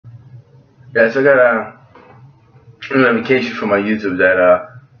Yeah, so I got a notification from my YouTube that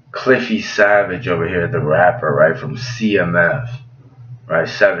Cliffy Savage over here, the rapper, right, from CMF, right,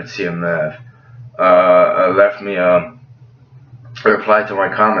 Savage CMF, left me a reply to my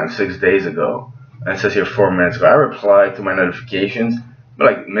comment 6 days ago. And it says here 4 minutes ago. I replied to my notifications, but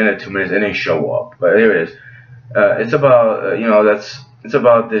like minute, 2 minutes, it didn't show up. But here it is. It's about it's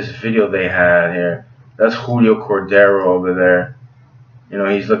about this video they had here. That's Julio Cordero over there. You know,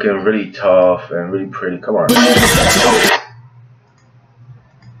 he's looking really tough and really pretty. Come on.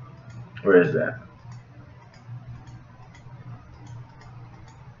 Where is that?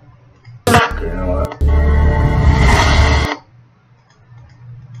 Okay, you know what?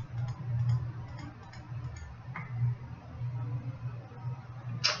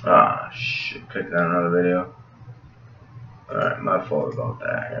 Ah, shit. Clicked on another video. Alright, my fault about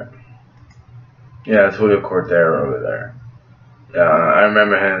that here. Yeah, it's Julio Cordero over there. I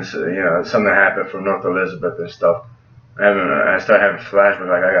remember him, you know, something happened from North Elizabeth and stuff. I started having flashbacks,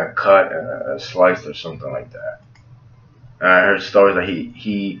 like I got cut and sliced or something like that. And I heard stories that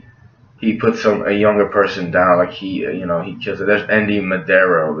he put a younger person down, like he kills it. There's Andy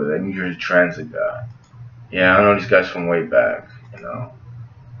Madera over there, New Jersey Transit guy. Yeah, I know these guys from way back, you know.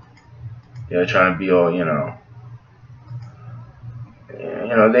 Yeah, trying to be all, you know,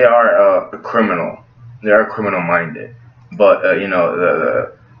 they are a criminal. They are criminal minded. But you know,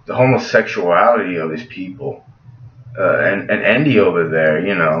 the homosexuality of these people, and Andy over there,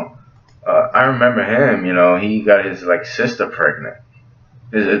 you know, I remember him. You know, he got his like sister pregnant,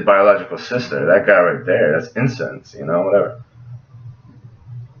 his biological sister. That guy right there, that's incest. You know, whatever.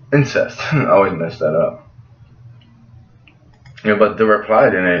 Incest. I always mess that up. Yeah, but the reply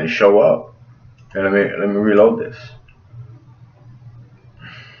didn't show up. And let me reload this.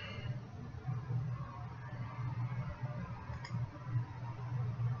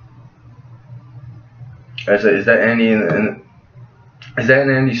 I said, is that Andy is that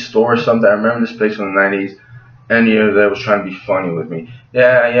in Andy's store or something? I remember this place from the 90s. Andy over there was trying to be funny with me.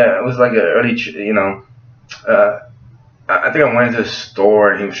 Yeah, it was like an early, you know, I think I went into the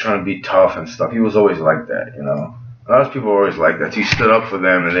store and he was trying to be tough and stuff. He was always like that, you know. A lot of people were always like that. So you stood up for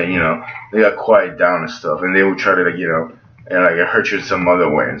them and then, you know, they got quiet down and stuff. And they would try to, like, you know, and like hurt you in some other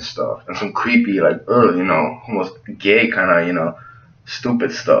way and stuff. And some creepy, like, you know, almost gay kind of, you know,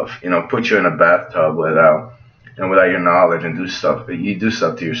 stupid stuff, you know, put you in a bathtub without your knowledge and do stuff to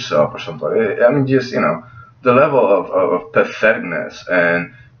yourself or something. I mean, just, you know, the level of patheticness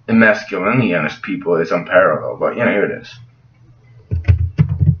and emasculinity on these people is unparalleled. But you know, here it is.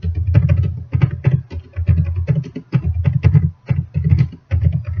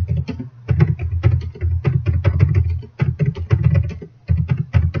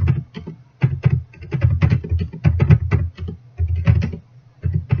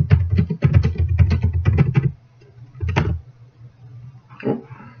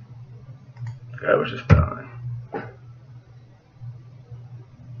 That was just fine.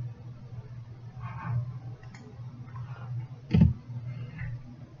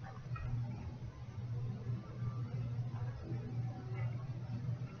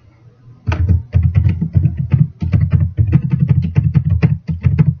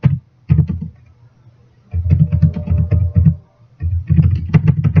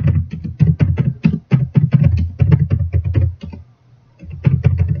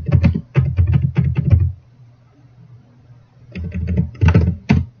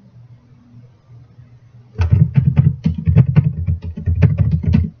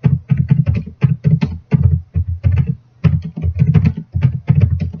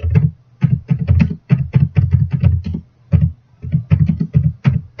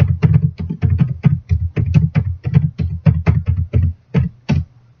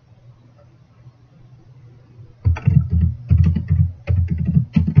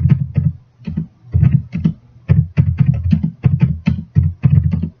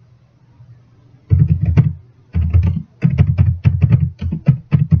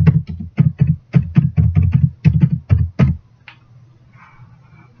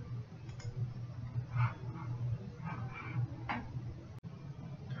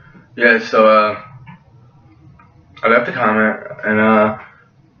 Yeah, so I left a comment and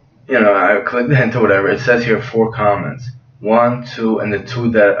you know, I clicked into whatever. It says here 4 comments. 1, 2, and the 2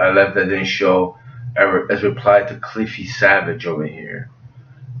 that I left that didn't show as reply to Cliffy Savage over here.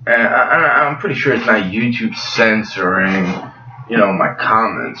 And I'm pretty sure it's not YouTube censoring, you know, my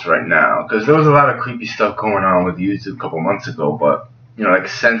comments right now, because there was a lot of creepy stuff going on with YouTube a couple months ago, but you know, like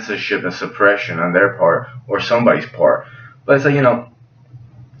censorship and suppression on their part or somebody's part. But it's like, you know,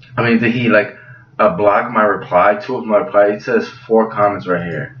 I mean, did he like block my reply? 2 of my reply. It says 4 comments right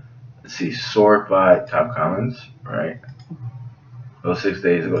here. let's see, sort by top comments, right? Those 6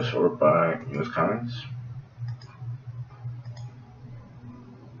 days ago, sort by newest comments.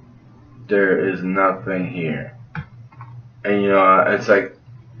 There is nothing here. And it's like,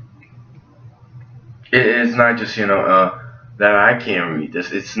 it's not just, that I can't read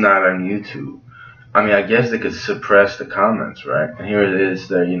this. It's not on YouTube. I mean, I guess they could suppress the comments, right? And here it is,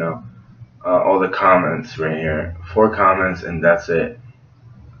 there, all the comments right here. 4 comments, and that's it.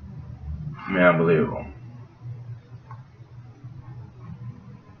 I mean, unbelievable.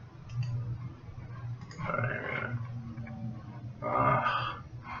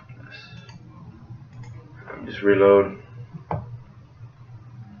 Let me just reload.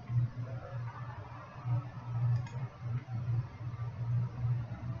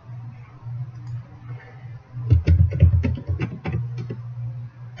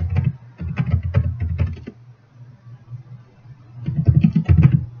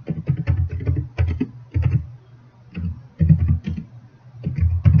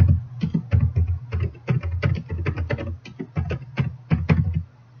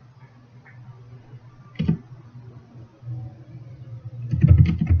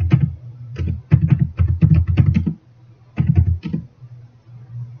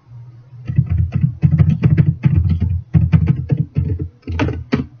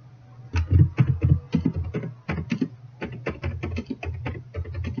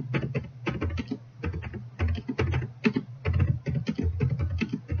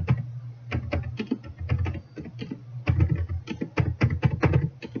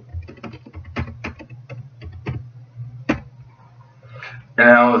 And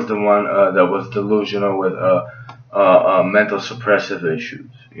I was the one that was delusional with mental suppressive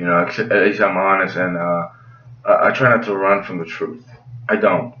issues. At least I'm honest, and I try not to run from the truth. I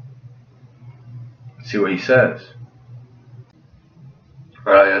don't. See what he says.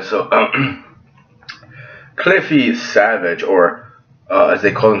 Yeah, so Cliffy Savage, or as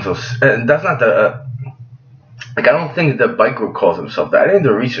they call themselves, and that's not the like, I don't think the bike group calls themselves that. I didn't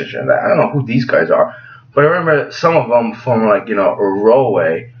do research on that. I don't know who these guys are. But I remember some of them from, like, a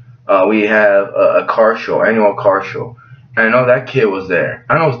rollway. We have a car show, annual car show. And I know that kid was there.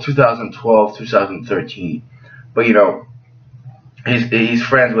 I know it was 2012, 2013. But, he's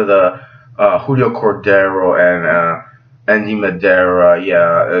friends with Julio Cordero and Andy Madera.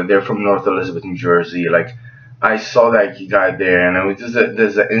 Yeah, they're from North Elizabeth, New Jersey. Like, I saw that guy there, and it was just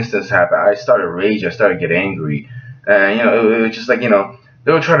there's an instance happen. I started raging. I started getting angry. And, it was just like,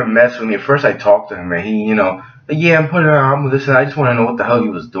 they were trying to mess with me. At first, I talked to him, and he, yeah, I'm putting on with this, and I just want to know what the hell he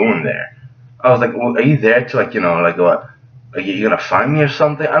was doing there. I was like, well, are you there to, like, like what? Like, you gonna find me or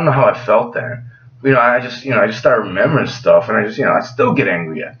something? I don't know how I felt then. But, I just started remembering stuff, and I still get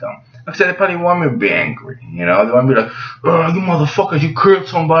angry at them. Like I said, they probably want me to be angry, They want me to be like, oh, you motherfuckers, you killed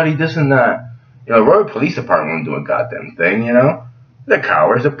somebody, this and that. Royal Police Department won't do a goddamn thing, They're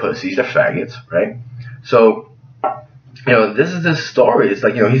cowards, they're pussies, they're faggots, right? So, this is his story. It's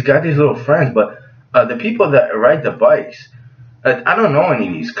like, he's got these little friends, but the people that ride the bikes, I don't know any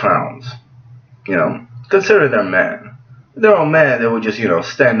of these clowns, consider them men. If they're all men, they would just,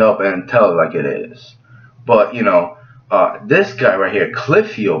 stand up and tell it like it is. But, this guy right here,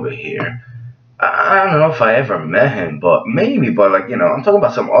 Cliffy over here, I don't know if I ever met him, but maybe, but like, I'm talking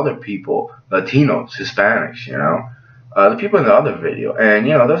about some other people, Latinos, Hispanics, the people in the other video. And,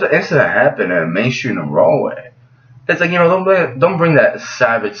 there's an incident that happened in Main Street and Broadway. It's like, don't bring that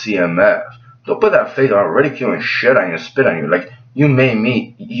savage CMF. Don't put that face on ridiculing shit on you, spit on you. Like, you made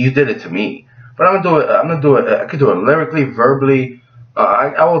me, you did it to me. But I'm gonna do it, I could do it lyrically, verbally.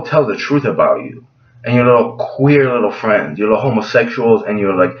 I will tell the truth about you. And your little queer little friends, your little homosexuals, and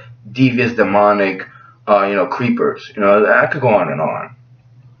your, like, devious, demonic, creepers. I could go on and on.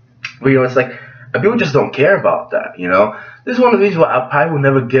 But, it's like, people just don't care about that, This is one of the reasons why I probably would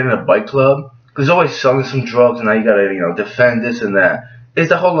never get in a bike club. Because they're always selling some drugs, and now you gotta, defend this and that. It's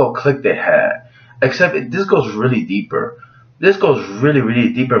the whole little clique they had. Except this goes really deeper. This goes really,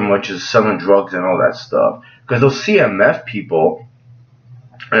 really deeper, much as selling drugs and all that stuff. Because those CMF people,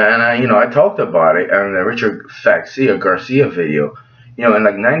 and I talked about it on the Richard Garcia video, in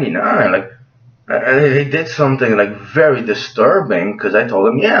like '99, like, they did something like very disturbing. Because I told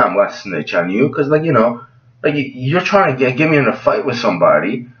them, yeah, I'm gonna snitch on you, because like, like, you're trying to get me in a fight with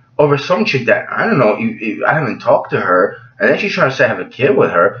somebody over some chick that, I don't know, I haven't talked to her, and then she's trying to say I have a kid with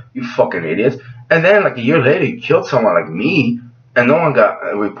her, you fucking idiots. And then, like, a year later, you killed someone like me, and no one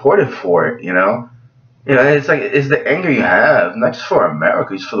got reported for it, it's like, it's the anger you have, not just for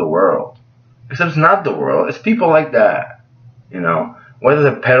America, it's for the world. Except it's not the world, it's people like that, whether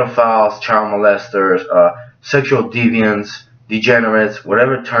they're pedophiles, child molesters, sexual deviants, degenerates,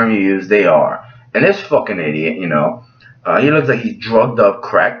 whatever term you use, they are. And this fucking idiot, you know, he looks like he's drugged up,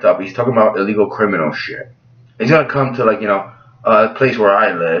 cracked up. He's talking about illegal criminal shit. He's gonna come to, like, you know, a place where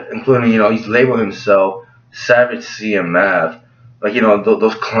I live, including, you know, he's labeled himself Savage CMF. Like, you know,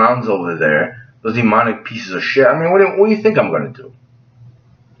 those clowns over there, those demonic pieces of shit. I mean, what do you think I'm gonna do?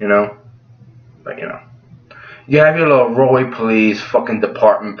 You know? But, you know. You have your little Roy Police fucking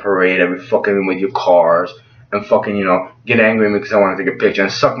department parade every fucking with your cars and fucking, you know, get angry at me because I want to take a picture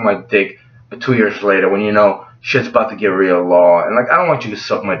and suck my dick 2 years later when you know shit's about to get real law. And, like, I don't want you to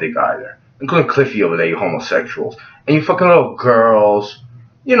suck my dick either. Including Cliffy over there, you homosexuals. And you fucking little girls,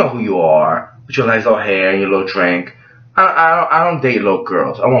 you know who you are, with your nice little hair and your little drink. I don't date little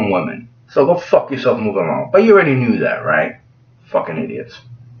girls. I want women. So go fuck yourself and move along. But you already knew that, right? Fucking idiots.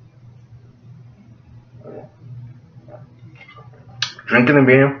 Drinking and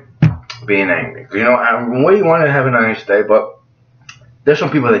being angry. You know, I really want to have a nice day, but there's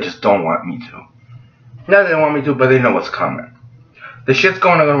some people that just don't want me to. Not they don't want me to, but they know what's coming. The shit's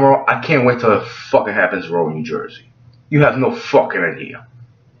going on in Roll. I can't wait till it fucking happens in Roll, New Jersey. You have no fucking idea.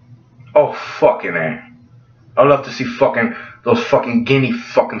 Oh, fucking A. I'd love to see fucking those fucking guinea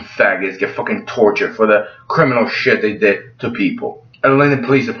fucking faggots get fucking tortured for the criminal shit they did to people. And then the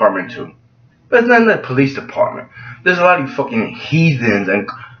police department too. But it's not in the police department. There's a lot of you fucking heathens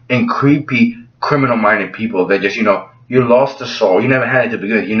and creepy criminal-minded people that just, you know, you lost the soul. You never had it to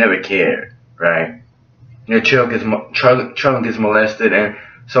begin with. You never cared, right? You know, child gets molested and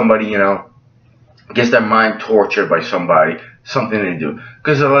somebody, you know, gets their mind tortured by somebody, something they do.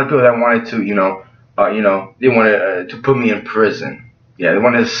 Because there's a lot of people that wanted to, you know, they wanted to put me in prison. Yeah, they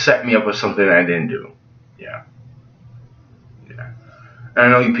wanted to set me up with something that I didn't do. Yeah. Yeah. And I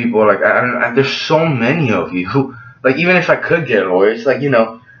know you people are like, there's so many of you who, like, even if I could get a lawyer, it's like, you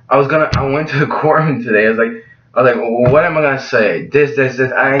know, I went to the courtroom today. I was like, well, what am I gonna say? This.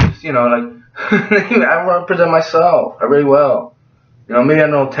 I just, you know, like, I represent myself. I really will. You know, maybe I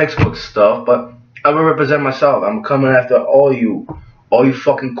know textbook stuff, but I will represent myself. I'm coming after all you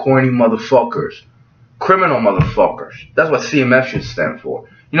fucking corny motherfuckers. Criminal motherfuckers. That's what CMF should stand for.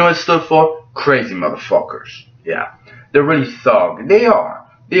 You know what it stood for? Crazy motherfuckers. Yeah. They're really thug. They are.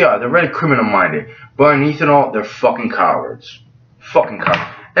 They're really criminal minded. But underneath it all, they're fucking cowards. Fucking cowards.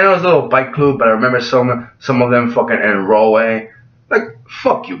 And it was a little bike club, but I remember some of them fucking in Rollway. Like,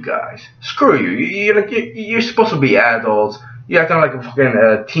 fuck you guys. Screw you. You're supposed to be adults. You're acting like a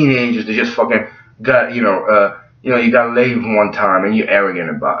fucking teenagers that just fucking got, you got laid one time and you're arrogant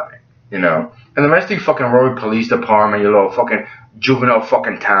about it. You know? And the rest of you fucking Roy Police Department, your little fucking juvenile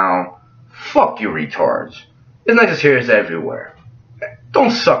fucking town. Fuck you retards. It's not just here, it's everywhere.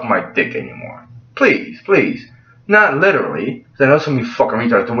 Don't suck my dick anymore. Please, please. Not literally. Because I know some of you fucking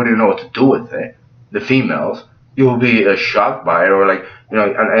retards don't really know what to do with it. The females. You will be shocked by it, or like, you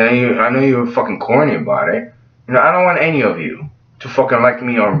know, I know you're fucking corny about it. You know, I don't want any of you to fucking like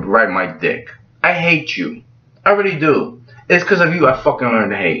me or ride my dick. I hate you. I really do. It's because of you I fucking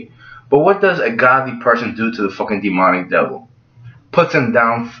learned to hate. But what does a godly person do to the fucking demonic devil? Puts him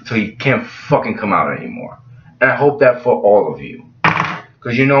down so he can't fucking come out anymore. And I hope that for all of you.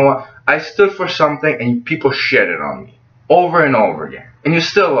 Because you know what? I stood for something and people shitted on me. Over and over again. And you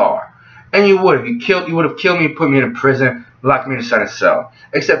still are. And you would. If you would have killed me, put me in a prison, locked me inside a cell.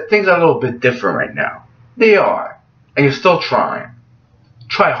 Except things are a little bit different right now. They are. And you're still trying.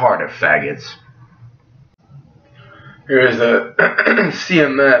 Try harder, faggots. Here's a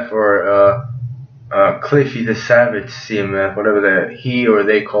CMF or Cliffy the Savage CMF, whatever he or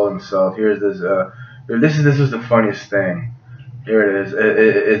they call themselves. Here's this. This was the funniest thing. Here it is.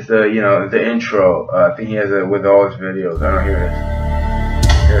 It's the the intro. I think he has it with all his videos. I don't hear it.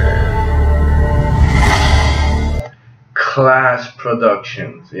 Here it is. Class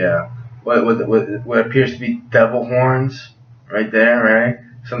Productions, yeah. What appears to be devil horns, right there, right?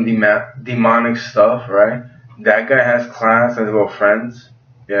 Some demonic stuff, right? That guy has class and his little friends,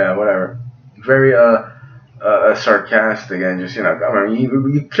 yeah, whatever. Very sarcastic and just I mean,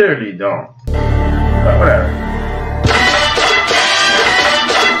 you clearly don't, but whatever.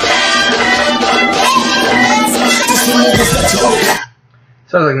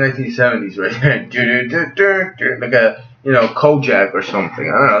 Sounds like 1970s right there. Like a, Kojak or something.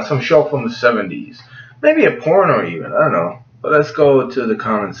 I don't know, some show from the 70s. Maybe a porno even, I don't know. But let's go to the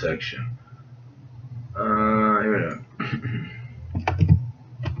comment section. Here we go.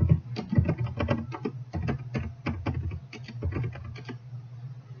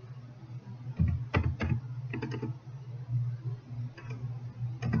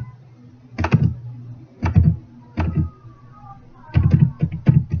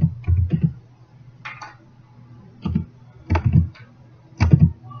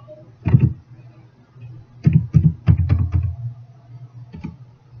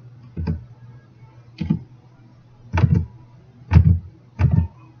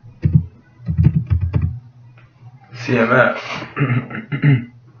 CMF.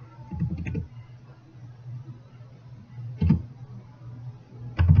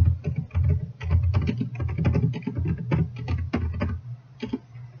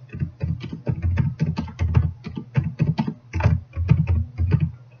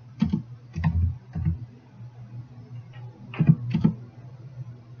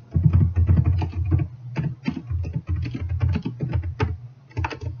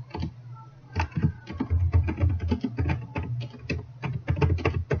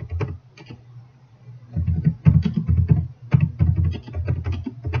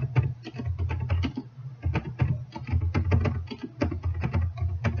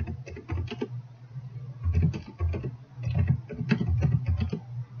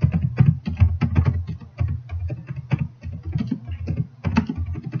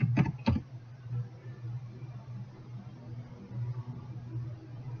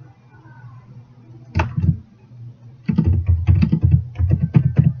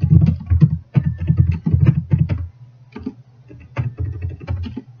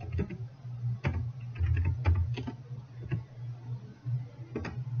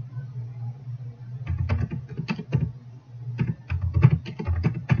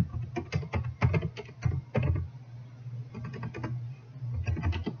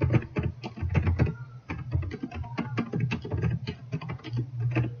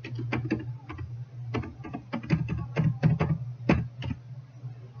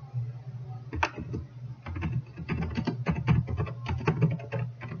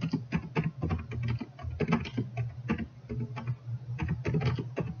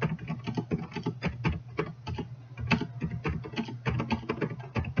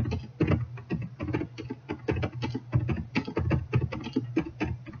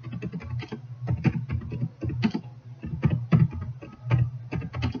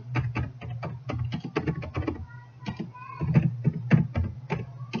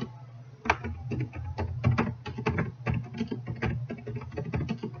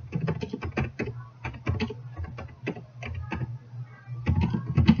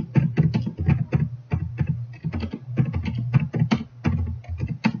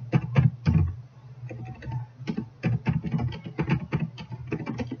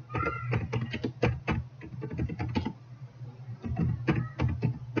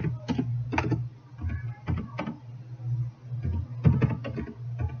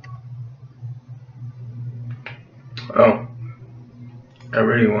 Oh, I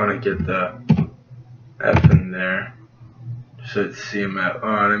really want to get the F in there. So it's CMF.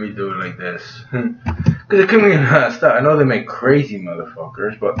 Oh, let me do it like this. Because it could be stuff. I know they make crazy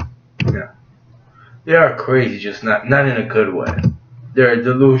motherfuckers, but yeah, they are crazy, just not in a good way. They're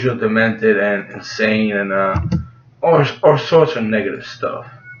delusional, demented, and insane, and all sorts of negative stuff.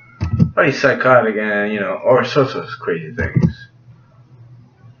 Probably psychotic, and all sorts of crazy things.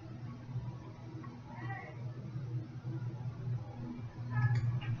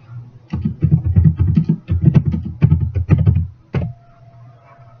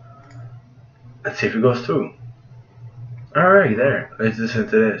 Let's see if it goes through. Alright, there. Let's listen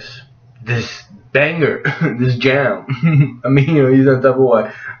to this banger, this jam. I mean, he's on top of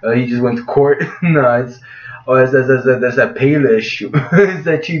what? He just went to court. No, that's that Payless issue. It's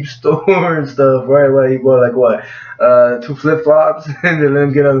that cheap store and stuff, right? What he bought, like what? 2 flip flops, and they let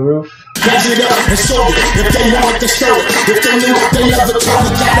him get on the roof.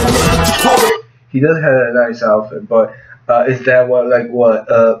 He does have a nice outfit, but is that what, like what?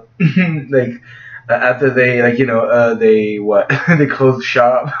 Like. After they they they closed the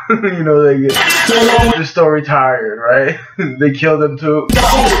shop, the store retired, right? They killed him too.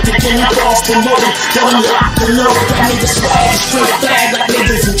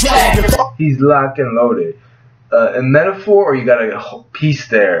 He's locked and loaded. A metaphor, or you got a whole piece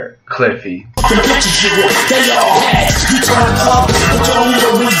there, Cliffy?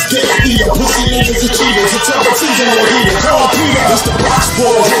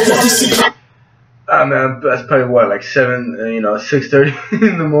 Man, that's probably what, like 6:30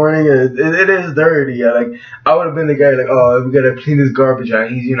 in the morning. It is dirty. Like, I would have been the guy like, oh, we gotta clean this garbage out.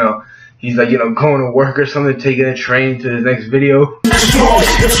 He's he's like going to work or something, taking a train to his next video.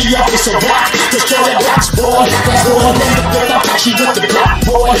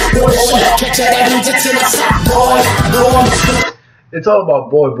 It's all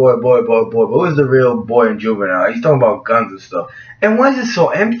about boy. But who's the real boy in Juvenile? He's talking about guns and stuff. And why is it so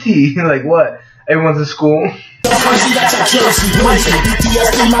empty? Like what? Everyone's in school.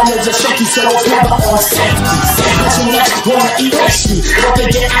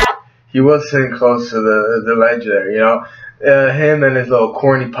 He was sitting close to the ledge there, him and his little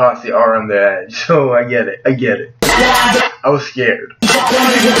corny posse are on the edge. So I get it. I was scared.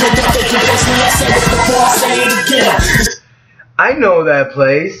 I know that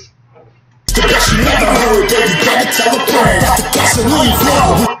place.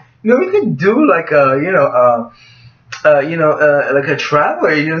 You know, we could do like a, like a travel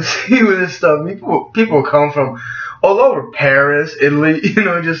agency with this stuff. People come from all over Paris, Italy,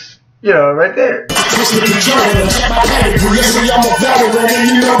 just, right there.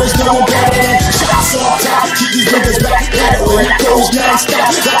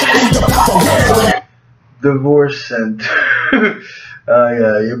 Divorce center.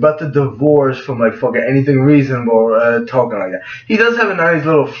 Yeah, you're about to divorce from like fucking anything reasonable, talking like that. He does have a nice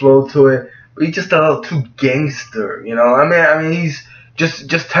little flow to it, but he's just a little too gangster, I mean, he's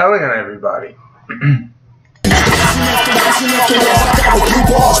just telling on everybody.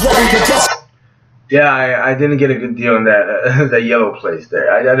 Yeah, I didn't get a good deal on that that yellow place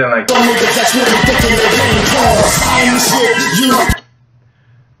there. I didn't like it.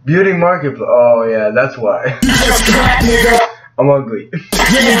 Beauty marketplace. Oh yeah, that's why. I'm ugly.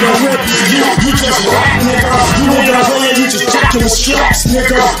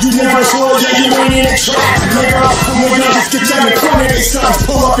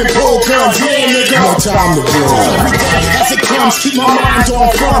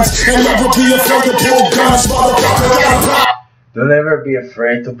 Don't ever be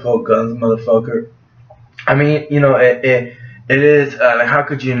afraid to pull guns, motherfucker. I mean, it is, like, how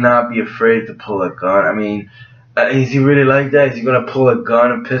could you not be afraid to pull a gun? I mean, is he really like that? Is he gonna pull a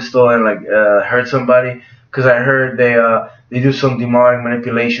gun, a pistol, and like hurt somebody? Because I heard they do some demonic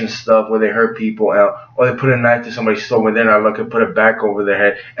manipulation stuff where they hurt people, or they put a knife to somebody's throat, and then I look and put it back over their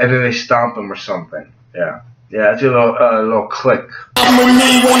head, and then they stomp them or something. Yeah, it's a little click. I'm with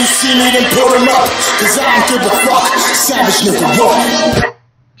me when you see me, then put him up, 'cause I don't give a fuck. Savage nigga what?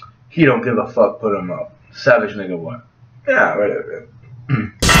 He don't give a fuck. Put him up. Savage nigga what? Yeah, whatever.